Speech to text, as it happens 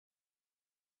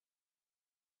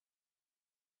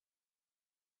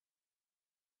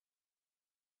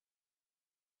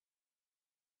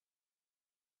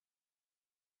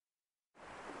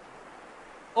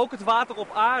Ook het water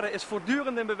op aarde is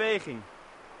voortdurend in beweging.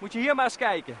 Moet je hier maar eens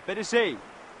kijken, bij de zee.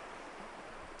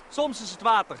 Soms is het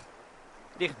water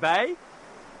dichtbij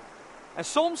en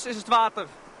soms is het water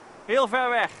heel ver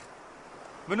weg.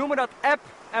 We noemen dat eb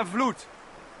en vloed.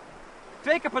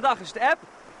 2 keer per dag is het eb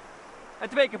en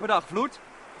 2 keer per dag vloed.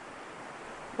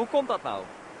 Hoe komt dat nou?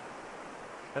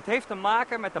 Dat heeft te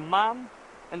maken met de maan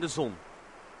en de zon.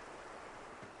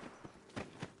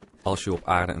 Als je op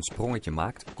aarde een sprongetje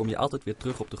maakt, kom je altijd weer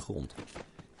terug op de grond.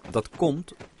 Dat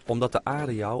komt omdat de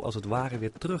aarde jou als het ware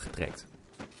weer terugtrekt.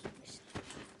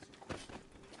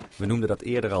 We noemden dat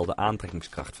eerder al de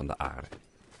aantrekkingskracht van de aarde.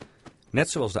 Net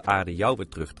zoals de aarde jou weer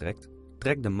terugtrekt,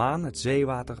 trekt de maan het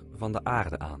zeewater van de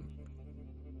aarde aan.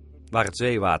 Waar het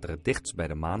zeewater het dichtst bij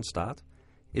de maan staat,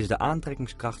 is de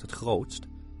aantrekkingskracht het grootst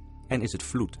en is het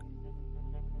vloed.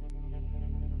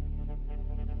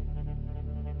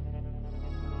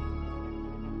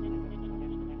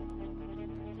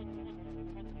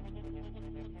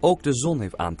 Ook de zon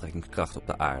heeft aantrekkingskracht op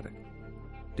de aarde.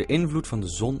 De invloed van de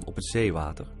zon op het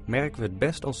zeewater merken we het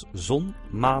best als zon,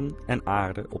 maan en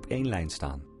aarde op één lijn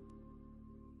staan.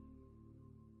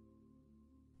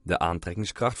 De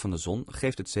aantrekkingskracht van de zon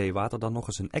geeft het zeewater dan nog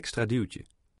eens een extra duwtje.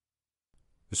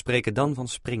 We spreken dan van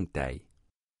springtij.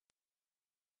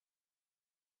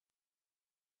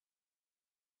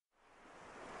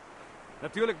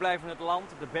 Natuurlijk blijven het land,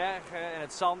 de bergen en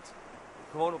het zand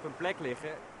gewoon op hun plek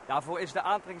liggen. Daarvoor is de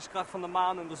aantrekkingskracht van de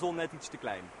maan en de zon net iets te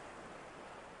klein.